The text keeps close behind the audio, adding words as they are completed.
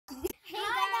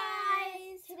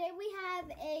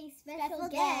a special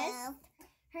guest.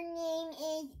 Her name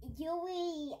is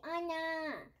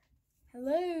Juliana.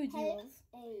 Hello, Jules.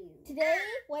 Hey. Today,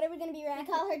 what are we going to be We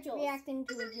call her Jules. reacting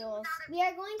to, Jules? We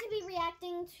are going to be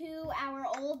reacting to our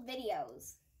old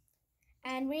videos.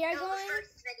 And we are going... the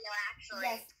first video, actually.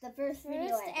 Yes, the first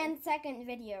video. First and second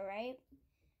video, right?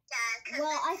 Yeah,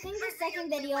 well, I think the second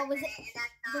video was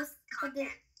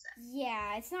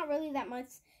Yeah, it's not really that much.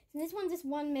 So this one's just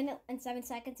 1 minute and 7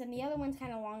 seconds, and the other one's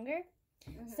kind of longer.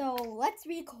 So let's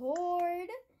record.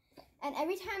 And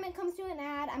every time it comes to an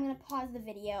ad, I'm going to pause the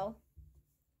video.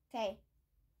 Okay.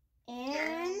 And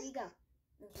there you go.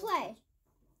 Play.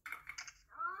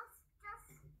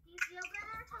 Do you feel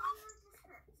better? Tell me if this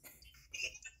hurts.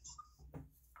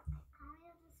 Tell me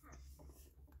if this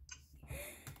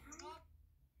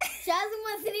hurts. Jasmine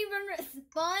wasn't even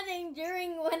responding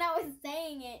during when I was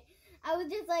saying it. I was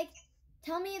just like,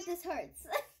 tell me if this hurts.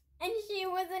 And she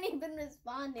wasn't even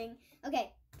responding.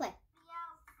 Okay, play.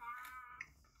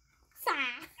 Sa.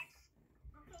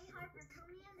 Okay, Harper, tell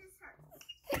me if this hurts.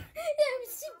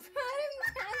 She brought him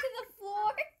down to the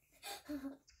floor.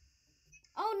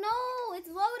 Oh no, it's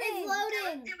loading. It's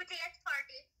loading. Do a dance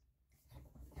party.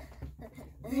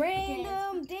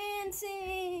 Random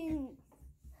dancing.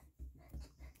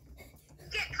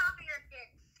 Get copyrighted.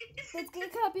 Let's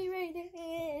get copyrighted.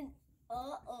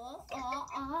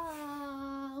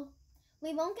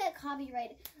 We won't get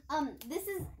copyrighted. This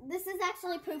is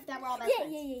actually proof that we're all best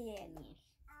friends. Yeah. No.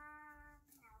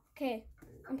 Okay,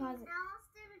 I'm pausing. Now let's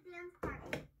do the dance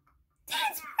party.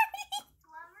 Dance party.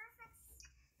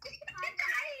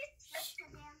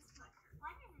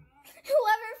 Whoever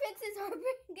Whoever fixes fixes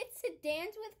Harper gets to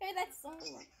dance with her. That's so.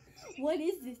 What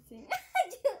is this thing?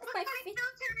 What kind of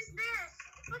filter is this?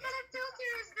 What kind of filter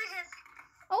is this?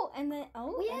 Oh, and then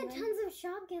We had tons of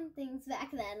Shopkin things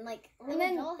back then, like and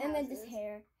then just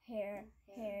hair.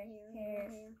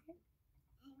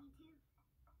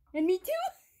 And me too.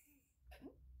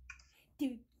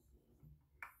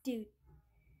 Dude.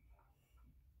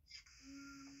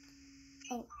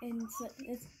 Oh, and so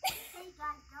it's Hey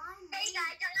guys,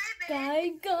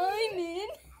 Guy Guyman.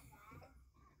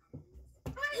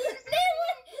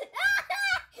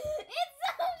 It's so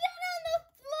down on the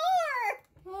floor.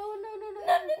 Oh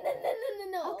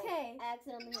No. Okay. I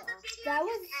accidentally hit off.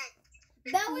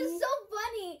 That was so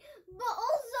funny, but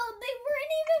also they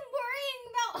weren't even worrying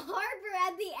about Harper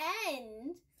at the end.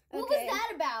 What Okay. was that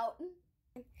about?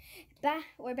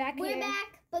 We're back We're here. back,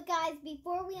 but guys,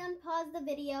 before we unpause the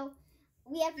video,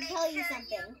 we have to tell you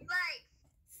something.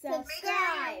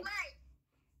 Subscribe.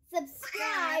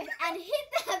 Subscribe and hit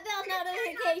that bell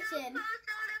notification.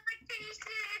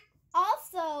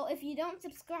 Also, if you don't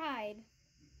subscribe,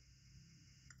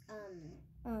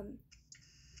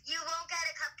 You won't get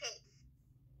a cupcake.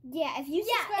 yeah, if you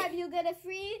subscribe, you'll get a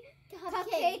free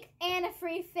cupcake and a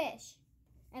free fish.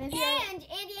 And if And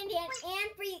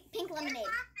free pink lemonade.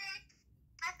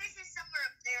 My fish is somewhere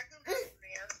up there. Who knows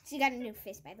where it is? she got a new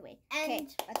fish, by the way. Okay, And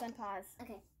let's unpause.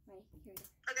 okay, ready? Here we go.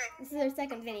 Okay. This is our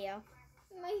second video.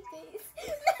 My face.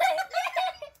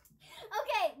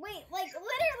 Okay, wait, like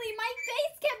literally my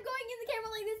face kept going in the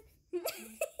camera like this.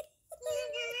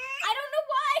 I don't know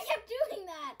why I kept doing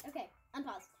that. Okay,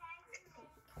 unpause.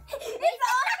 It's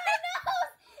on my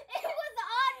nose! It was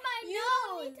on my You need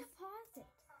nose! to pause it.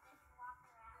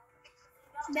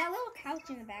 That little couch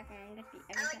in the background would be I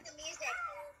everything. like the music.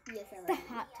 Yes, I The love it.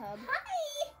 hot tub.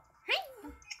 Hi! Hi.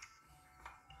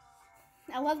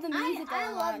 I love the music. I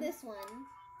going love on. this one.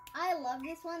 I love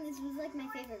this one. This was like my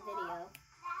favorite video.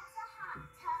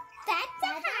 That's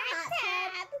That's a hot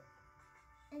tub.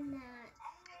 And that.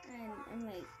 And I'm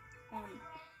like,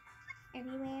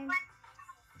 everywhere.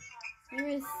 We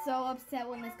were so upset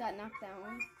when this got knocked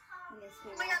down. Yes,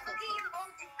 we Oh my god, look at your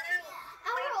old room.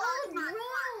 Our old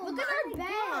room. Look at our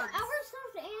bed. Our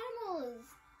stuffed animals.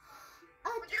 A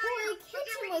toy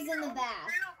kitchen was in the back.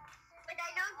 Like,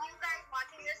 I know you guys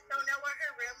watching this don't know what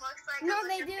her room looks like. No, unless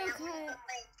they your do, family, cause- but,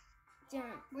 like, Yeah,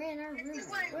 We're in our this room.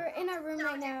 is what- we're in our room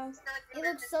right now. It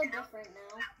looks so different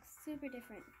now. Super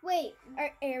different. Wait.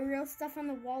 Our aerial stuff on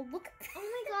the wall. Look, Oh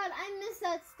my god, I miss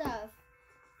that stuff.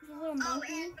 there's a little Oh,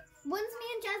 monkey. and Once me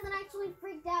and Jasmine actually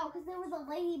freaked out because there was a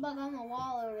ladybug on the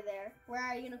wall over there where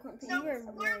our unicorn so pig. were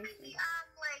before really we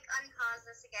like unpause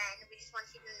this again, we just want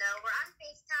you to know we're on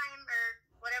FaceTime or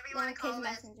whatever you want to Kids call it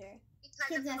Messenger. because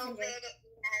Kids of Messenger. COVID and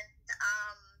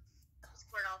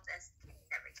Squirtle Fist and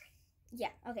everything.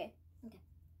 Yeah. Okay. Okay.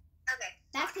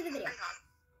 Back to the video. Unpause.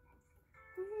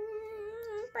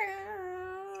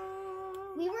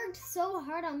 We worked so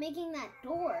hard on making that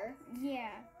door.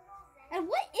 Yeah. And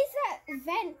what is that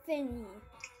vent thingy?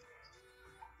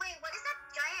 Wait, what is that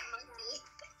giant monkey?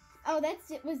 Oh,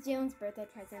 was Jalen's birthday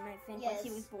present, I think, when she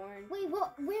was born. Wait,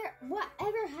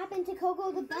 whatever happened to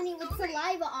Coco the bunny with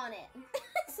saliva on it?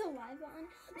 Saliva on it?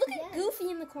 Look at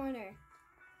Goofy in the corner.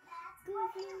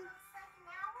 Goofy.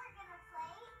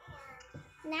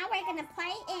 Now we're gonna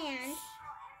play and...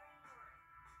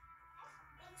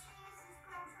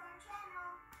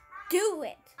 Do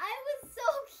it! I was so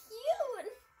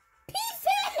cute! Peace!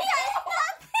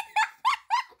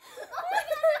 Oh my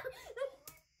god!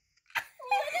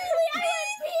 Literally, I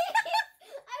went peace!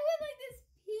 I went like this,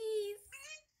 peace!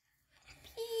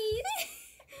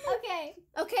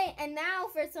 Okay, and now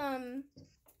for some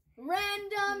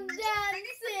random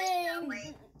dancing! Wait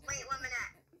 1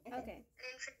 minute. Okay. I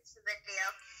didn't finish the video.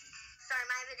 Sorry,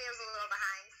 my video's a little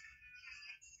behind.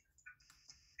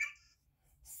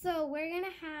 So we're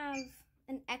gonna have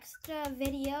an extra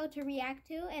video to react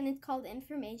to, and it's called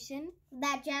Information.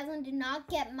 That Jaslyn did not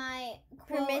get my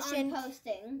Permission. on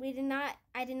posting.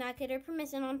 I did not get her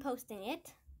permission on posting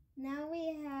it. Now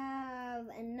we have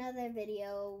another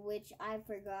video, which I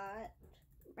forgot.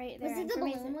 Right there. Was it the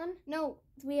balloon one? No,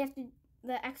 we have to,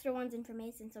 the extra one's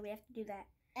Information, so we have to do that.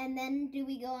 And then do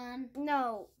we go on?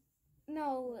 No,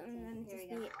 and then Here just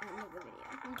we the go. end of the video.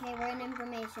 Okay, we're in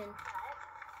Information.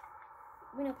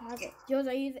 We're gonna pause it. Jules,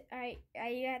 are you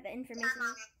at the Information?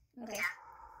 Okay. Yeah.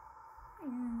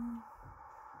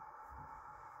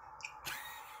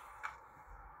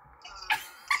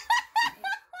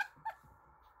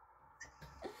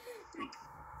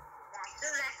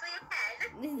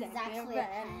 This is actually a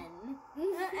pen.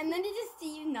 And then you just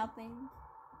see nothing.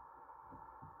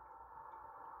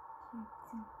 You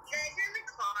guys are in the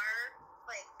car,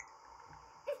 like...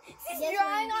 She's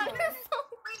drawing on her phone.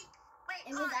 Wait,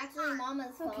 It was actually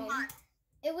Mama's phone.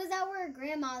 It was our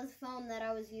grandma's phone that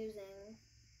I was using.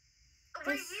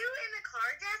 Were you in the car,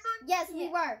 Jaslyn? Yes, we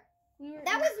were.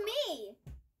 That was me.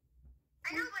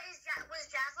 I know, but was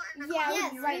Jaslyn in the Yeah, car?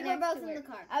 Yes, right we were next both to in her. the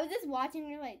car. I was just watching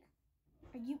her like,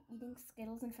 are you eating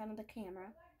Skittles in front of the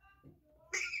camera?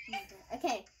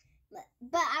 Okay, but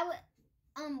I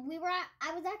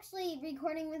was actually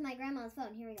recording with my grandma's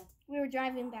phone. Here we go. We were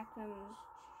driving back from...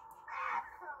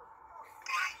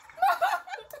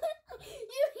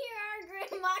 You hear our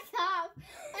grandma cough.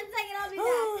 1 second, I'll be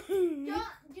back.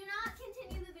 Do not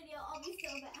continue the video. I'll be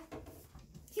so bad.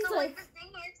 She's So, like, the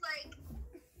thing is,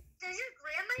 does your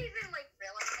grandma even,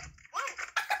 realize that? Whoa!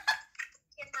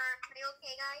 Kimber, are you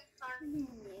okay, guys? So,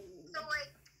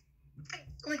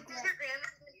 does your grandma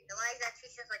even realize that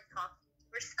she's just, talking to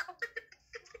herself?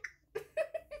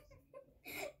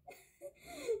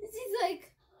 she's like,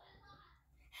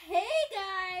 hey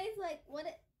guys, what?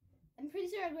 I'm pretty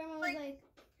sure our grandma was like,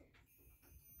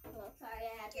 Oh, sorry,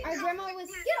 I had to. our grandma was,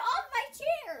 Get off my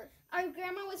chair! our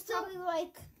grandma was probably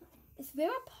like, is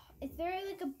there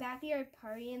like a backyard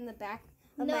party in the back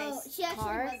of my No, she actually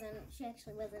car?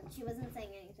 wasn't. She wasn't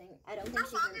saying anything. I don't think How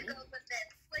she long would be. ago was this?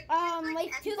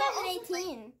 Like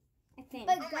 2018, I think.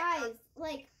 But Oh my guys,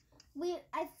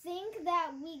 I think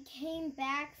that we came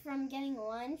back from getting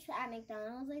lunch at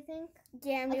McDonald's, I think.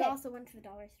 Yeah, and we Okay. also went to the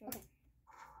dollar store. Okay.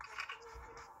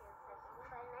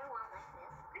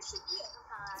 What is she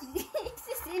eating? It's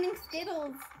just eating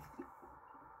Skittles.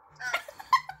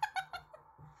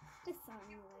 The sun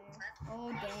there. Oh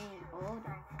dang. Oh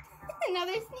dang.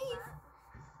 Another sneeze.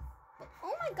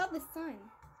 Oh my god, the sun.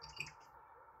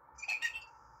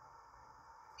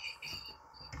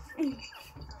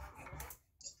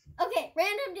 Okay,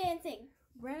 random dancing.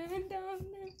 Random.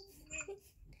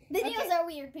 Videos Okay. are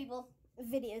weird, people.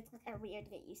 Videos are weird.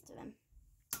 Get used to them.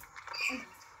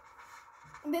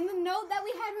 And then the note that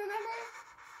we had, remember?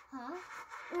 Huh?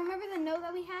 Remember the note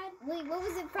that we had? Wait, what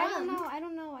was it from? I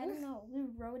don't know. We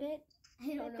wrote it I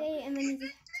don't that know. day, and then we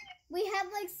just... We had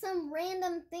some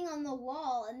random thing on the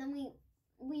wall, and then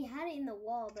we had it in the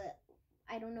wall, but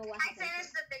I don't know what I happened.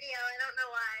 finished the video. I don't know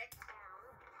why.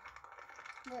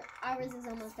 Ours is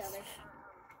almost over.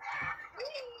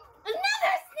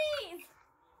 Another sneeze!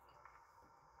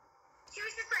 She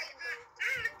was just like,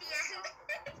 at the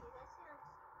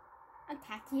end.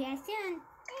 Attack the SN.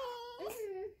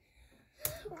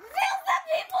 Real that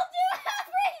people do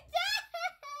every day!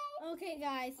 Okay,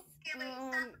 guys. Okay, wait,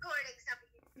 stop recording. Stop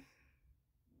recording.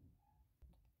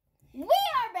 We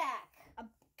are back!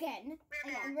 Again.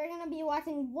 We're back. And we're gonna be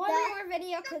watching one That- more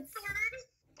video because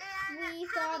We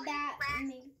thought that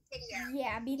video.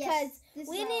 yeah, because Yes, this is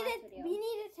we our last needed video.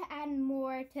 to add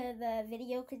more to the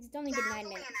video because it's only been 9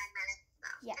 minutes. 9 minutes. So.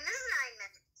 Yeah. And this is 9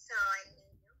 minutes, so I need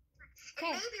you.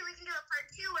 Okay. And maybe we can do a part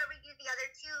 2 where we do the other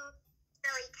 2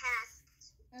 silly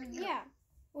casts. Mhm. Yeah,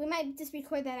 we might just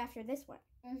record that after this one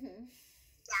Mhm.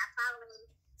 Yeah, probably.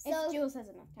 So, if Jules has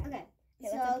enough time. okay. Okay,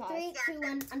 So let's unpause. 3, 2,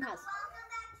 1, unpause. Welcome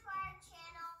back to our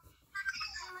channel.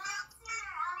 You might have seen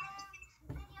our other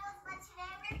videos, but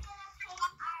today we're gonna paint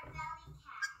our belly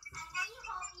cat, and we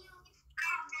hope you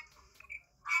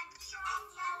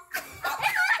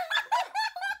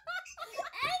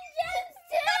And Gems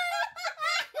too!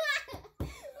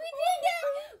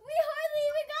 We hardly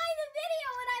even got in the video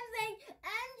when I'm saying,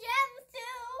 and Gems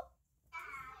too!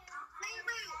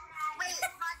 Wait,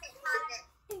 pause it.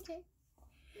 Okay.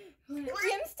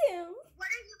 Gems too. What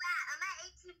are you at? I'm at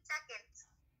 18 seconds.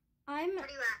 I'm What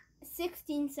are you at?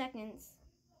 16 seconds.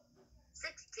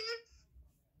 16?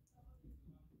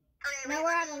 Okay, No, wait, we're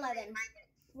let at me 11. remind it.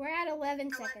 We're at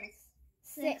 11 seconds.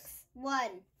 6. 1.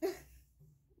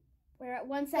 We're at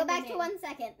 1 Go second. back to in. 1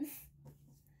 second. Wait.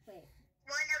 1,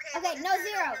 Okay, we'll just no, start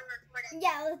 0. over recording.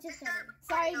 Yeah, let's just start.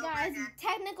 Sorry, Over guys. again.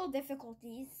 Technical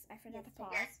difficulties. I forgot to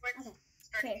pause. Yes, we're Okay.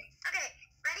 starting. Okay. Okay,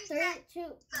 ready, 3, set, 2, 1.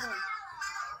 Welcome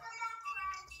back to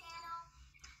our channel.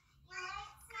 You might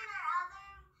have seen our other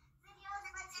videos,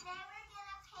 but today we're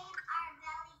gonna paint our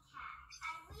belly cat,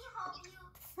 and we hope you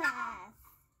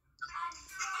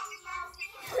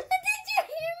Did you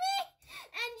hear me?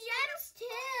 And Gems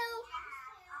too.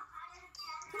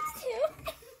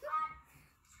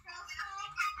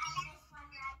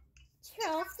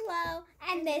 Troll slow.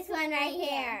 And this one right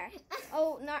here.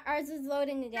 Oh, not ours is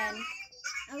loading again.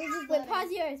 I was just Wait, loading.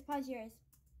 pause yours. Pause yours.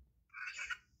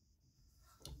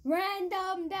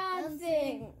 Random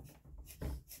dancing.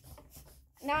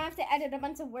 Now I have to edit a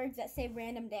bunch of words that say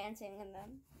random dancing in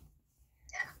them.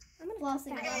 I'm gonna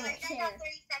Flossing cut on that my out. That's chair. not 30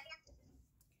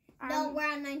 seconds. No,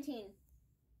 we're on 19.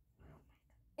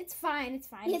 It's fine. It's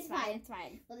fine. It's fine. It's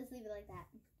fine. We'll just leave it like that.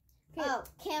 Okay. Oh,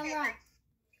 camera.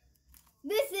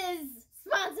 This is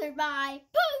sponsored by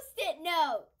Post-it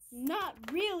Notes. Not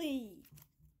really.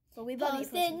 But we love you.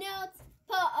 Post-it Notes.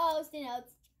 Post-it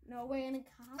Notes. No, we're gonna 1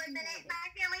 copy minute, it. my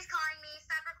family's calling me.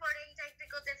 Stop recording.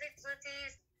 Technical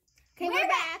difficulties. Okay, we're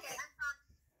back. Okay, I'm on.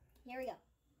 Here we go.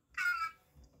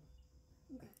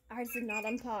 Ours is not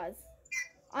on pause.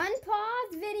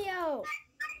 Unpause video.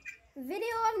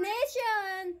 Video of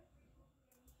nation.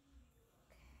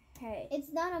 Okay.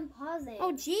 It's not unpausing.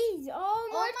 Oh jeez. Oh,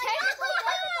 more my technical God.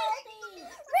 difficulties.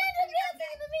 Random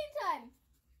dancing in the meantime.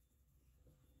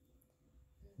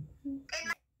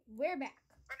 We're back.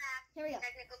 We're back. Here we go.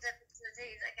 Technical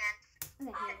difficulties again.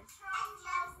 Okay, here.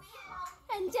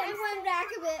 And Gems went back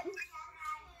a bit.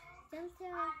 Gems too.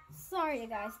 sorry, you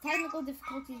guys. Technical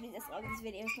difficulties. We just love this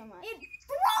video so much. It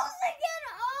froze again.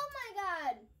 Oh my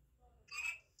god.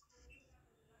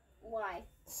 Why?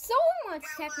 So much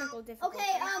technical difficulties.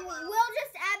 Okay, we'll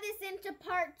just add this into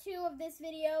part 2 of this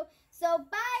video. So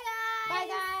bye guys. Bye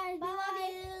guys. Bye. We love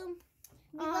you.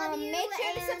 We love you. Make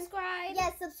sure to and- subscribe.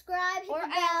 Yes, subscribe, hit Or the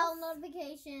bell else.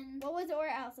 notification, What was or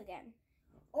else again?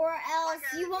 or else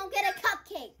you won't get a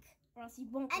cupcake, Or else you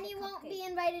won't. and get a you won't cupcake. be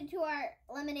invited to our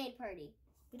lemonade party.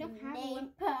 We don't have lemonade one.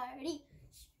 party.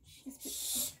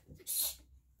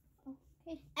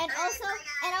 Okay. And also,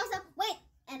 wait,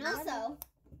 and also,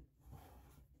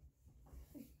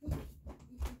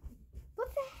 What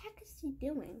the heck is he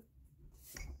doing?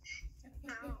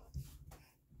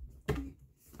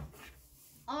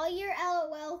 all your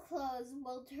LOL clothes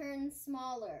will turn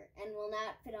smaller and will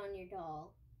not fit on your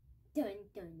doll. Dun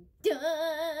dun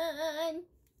dun.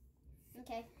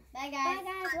 Okay, bye guys. Bye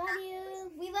guys. Love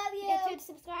you. We love you. Make sure to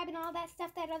subscribe and all that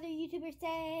stuff that other YouTubers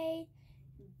say.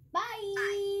 Bye.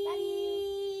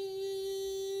 Bye.